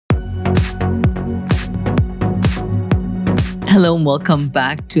Hello and welcome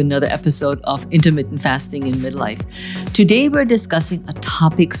back to another episode of Intermittent Fasting in Midlife. Today we're discussing a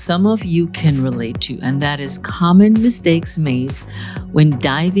topic some of you can relate to, and that is common mistakes made when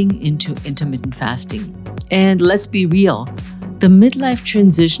diving into intermittent fasting. And let's be real, the midlife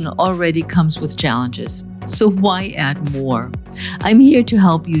transition already comes with challenges, so why add more? I'm here to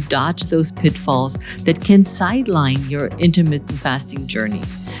help you dodge those pitfalls that can sideline your intermittent fasting journey.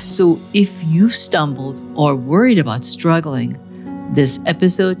 So if you've stumbled or worried about struggling, this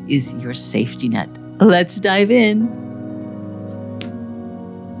episode is your safety net. Let's dive in.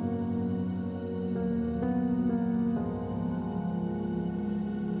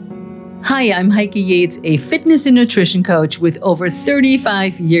 Hi, I'm Heike Yates, a fitness and nutrition coach with over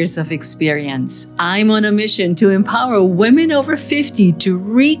 35 years of experience. I'm on a mission to empower women over 50 to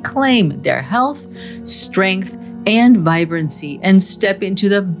reclaim their health, strength, and vibrancy and step into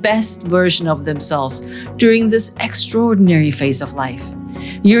the best version of themselves during this extraordinary phase of life.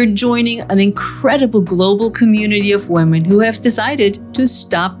 You're joining an incredible global community of women who have decided to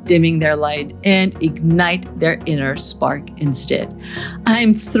stop dimming their light and ignite their inner spark instead.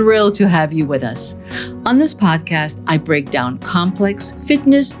 I'm thrilled to have you with us. On this podcast, I break down complex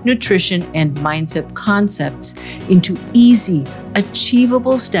fitness, nutrition, and mindset concepts into easy,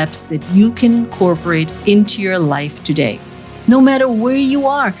 achievable steps that you can incorporate into your life today. No matter where you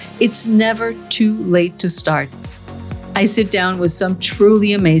are, it's never too late to start. I sit down with some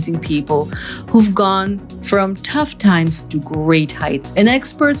truly amazing people who've gone from tough times to great heights and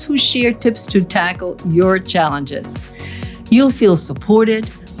experts who share tips to tackle your challenges. You'll feel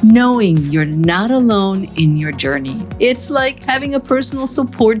supported, knowing you're not alone in your journey. It's like having a personal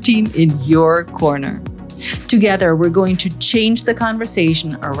support team in your corner. Together, we're going to change the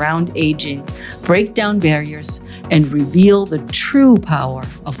conversation around aging, break down barriers, and reveal the true power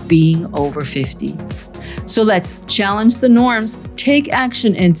of being over 50. So let's challenge the norms, take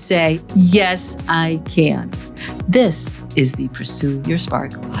action, and say, yes, I can. This is the Pursue Your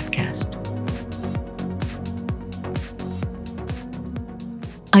Spark podcast.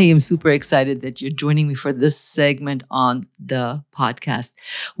 I am super excited that you're joining me for this segment on the podcast.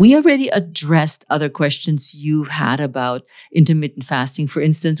 We already addressed other questions you've had about intermittent fasting. For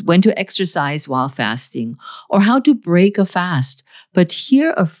instance, when to exercise while fasting or how to break a fast. But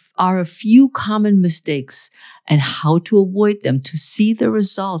here are a few common mistakes and how to avoid them to see the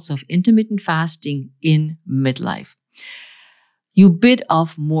results of intermittent fasting in midlife. You bit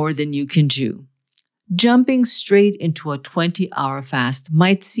off more than you can chew. Jumping straight into a 20-hour fast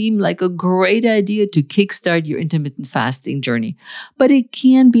might seem like a great idea to kickstart your intermittent fasting journey, but it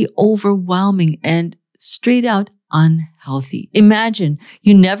can be overwhelming and straight out unhealthy. Imagine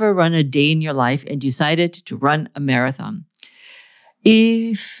you never run a day in your life and decided to run a marathon.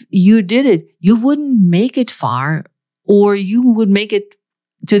 If you did it, you wouldn't make it far, or you would make it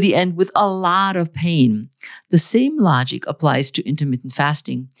to the end with a lot of pain. The same logic applies to intermittent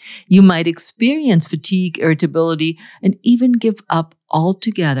fasting. You might experience fatigue, irritability, and even give up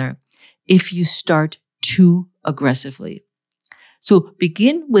altogether if you start too aggressively. So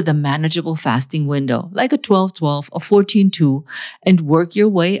begin with a manageable fasting window, like a 12-12 or 14-2, and work your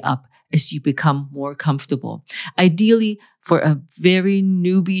way up as you become more comfortable. Ideally, for a very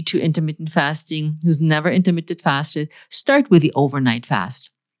newbie to intermittent fasting who's never intermittent fasted, start with the overnight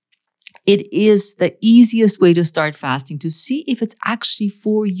fast. It is the easiest way to start fasting to see if it's actually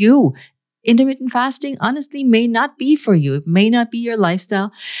for you. Intermittent fasting, honestly, may not be for you. It may not be your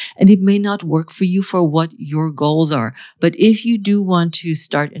lifestyle, and it may not work for you for what your goals are. But if you do want to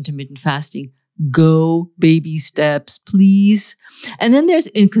start intermittent fasting, go baby steps, please. And then there's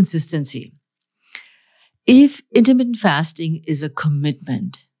inconsistency. If intermittent fasting is a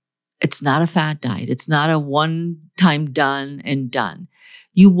commitment, it's not a fat diet. It's not a one-time done and done.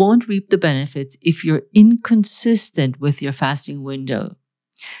 You won't reap the benefits if you're inconsistent with your fasting window,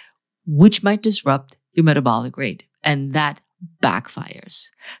 which might disrupt your metabolic rate, and that backfires.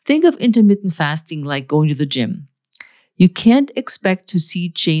 Think of intermittent fasting like going to the gym. You can't expect to see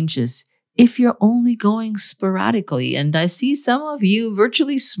changes if you're only going sporadically. And I see some of you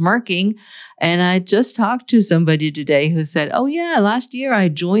virtually smirking. And I just talked to somebody today who said, oh yeah, last year I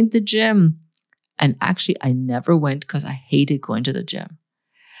joined the gym. And actually, I never went because I hated going to the gym.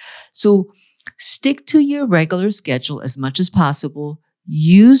 So stick to your regular schedule as much as possible.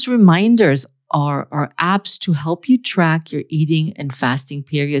 Use reminders or apps to help you track your eating and fasting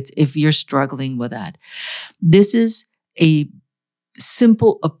periods if you're struggling with that. This is a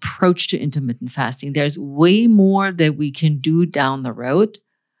simple approach to intermittent fasting. There's way more that we can do down the road,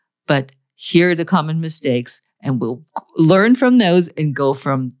 but here are the common mistakes, and we'll learn from those and go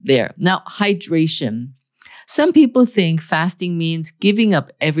from there. Now, hydration. Some people think fasting means giving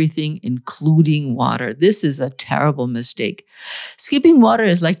up everything, including water. This is a terrible mistake. Skipping water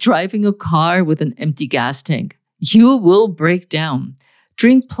is like driving a car with an empty gas tank. You will break down.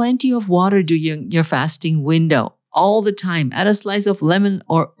 Drink plenty of water during your fasting window all the time. Add a slice of lemon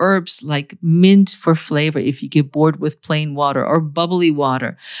or herbs like mint for flavor if you get bored with plain water, or bubbly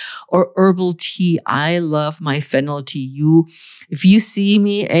water, or herbal tea. I love my fennel tea. If you see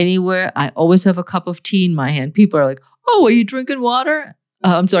me anywhere, I always have a cup of tea in my hand. People are like, "Oh, are you drinking water?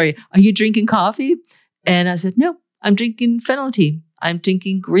 Are you drinking coffee?" And I said, "No, I'm drinking fennel tea. I'm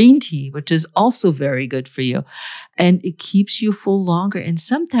drinking green tea, which is also very good for you. And it keeps you full longer. And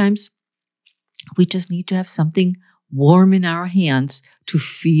sometimes we just need to have something warm in our hands to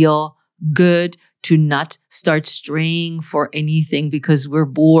feel good, to not start straying for anything because we're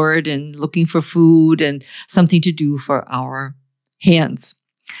bored and looking for food and something to do for our hands."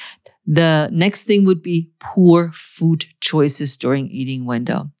 The next thing would be poor food choices during eating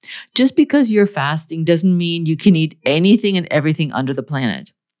window. Just because you're fasting doesn't mean you can eat anything and everything under the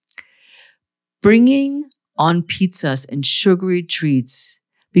planet. Bringing on pizzas and sugary treats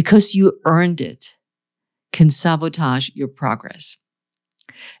because you earned it can sabotage your progress.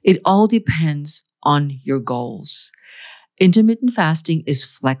 It all depends on your goals. Intermittent fasting is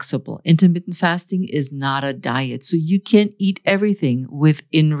flexible. Intermittent fasting is not a diet. So you can eat everything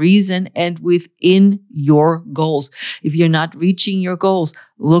within reason and within your goals. If you're not reaching your goals,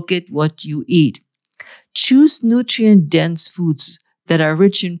 look at what you eat. Choose nutrient-dense foods that are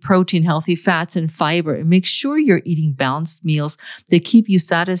rich in protein, healthy fats, and fiber, and make sure you're eating balanced meals that keep you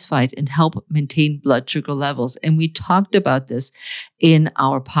satisfied and help maintain blood sugar levels. And we talked about this in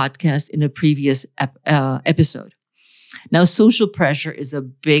our podcast in a previous episode. Now, social pressure is a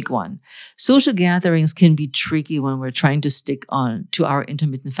big one. Social gatherings can be tricky when we're trying to stick on to our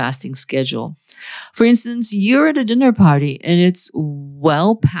intermittent fasting schedule. For instance, you're at a dinner party and it's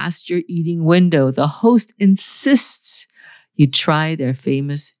well past your eating window. The host insists you try their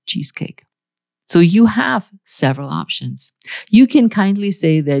famous cheesecake. So you have several options. You can kindly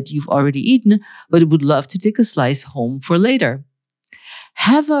say that you've already eaten, but would love to take a slice home for later.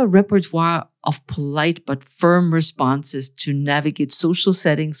 Have a repertoire of polite but firm responses to navigate social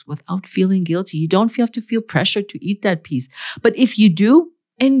settings without feeling guilty. You don't have to feel pressure to eat that piece. But if you do,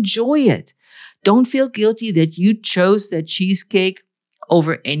 enjoy it. Don't feel guilty that you chose that cheesecake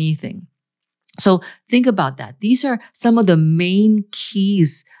over anything. So think about that. These are some of the main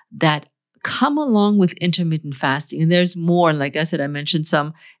keys that come along with intermittent fasting. And there's more. Like I said, I mentioned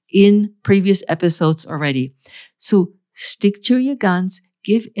some in previous episodes already. So stick to your guns.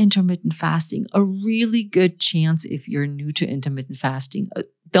 Give intermittent fasting a really good chance if you're new to intermittent fasting.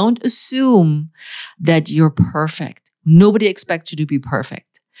 Don't assume that you're perfect. Nobody expects you to be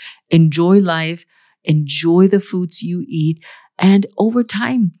perfect. Enjoy life. Enjoy the foods you eat. And over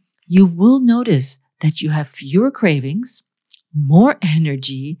time, you will notice that you have fewer cravings, more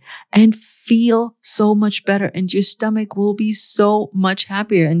energy, and feel so much better. And your stomach will be so much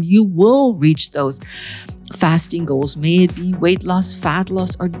happier. And you will reach those fasting goals, may it be weight loss, fat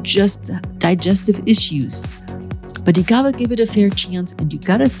loss, or just digestive issues. But you gotta give it a fair chance, and you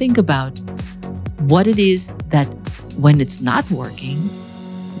gotta think about what it is that when it's not working,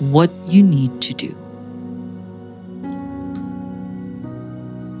 what you need to do.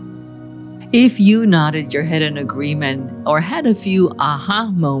 If you nodded your head in agreement or had a few aha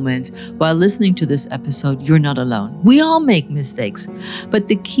moments while listening to this episode, you're not alone. We all make mistakes, but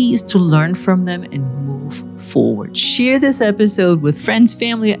the key is to learn from them and move forward. Share this episode with friends,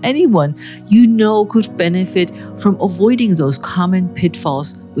 family, or anyone you know could benefit from avoiding those common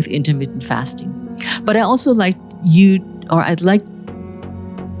pitfalls with intermittent fasting. But I'd also like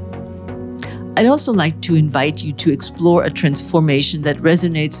to invite you to explore a transformation that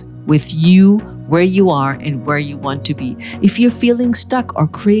resonates with you, where you are, and where you want to be. If you're feeling stuck or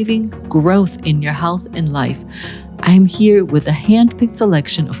craving growth in your health and life, I'm here with a hand-picked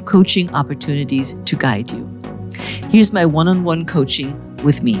selection of coaching opportunities to guide you. Here's my one-on-one coaching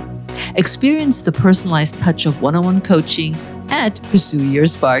with me. Experience the personalized touch of one-on-one coaching at Pursue Your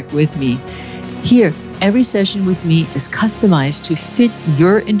Spark with me. Here, every session with me is customized to fit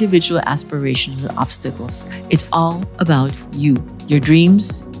your individual aspirations and obstacles. It's all about you, your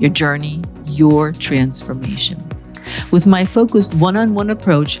dreams, your journey, your transformation. With my focused one-on-one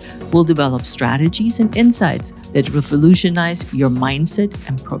approach, we'll develop strategies and insights that revolutionize your mindset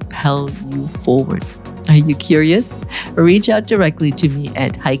and propel you forward. Are you curious? Reach out directly to me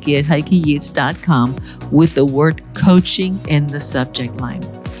at heike@heikeyates.com with the word coaching in the subject line.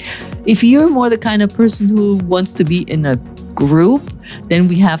 If you're more the kind of person who wants to be in a group, then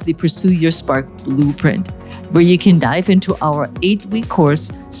we have the Pursue Your Spark Blueprint. where you can dive into our 8-week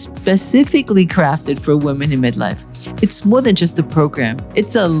course specifically crafted for women in midlife. It's more than just a program,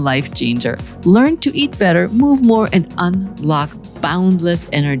 it's a life changer. Learn to eat better, move more, and unlock boundless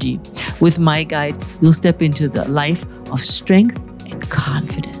energy. With my guide, you'll step into the life of strength and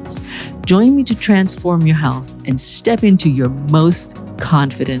confidence. Join me to transform your health and step into your most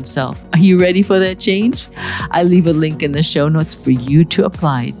confident self. Are you ready for that change? I'll leave a link in the show notes for you to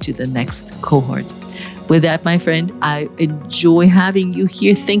apply to the next cohort. With that, my friend, I enjoy having you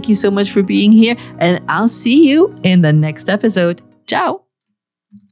here. Thank you so much for being here, and I'll see you in the next episode. Ciao.